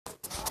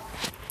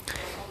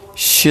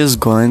She's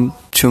going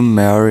to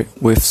marry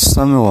with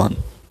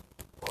someone.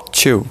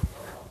 2.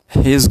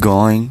 He's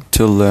going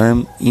to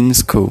learn in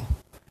school.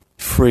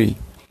 3.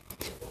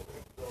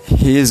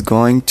 He is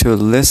going to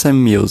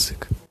listen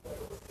music.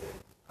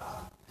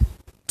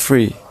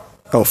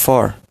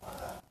 4.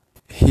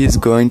 He's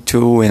going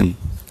to win.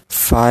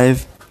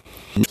 5.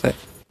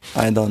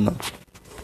 I don't know.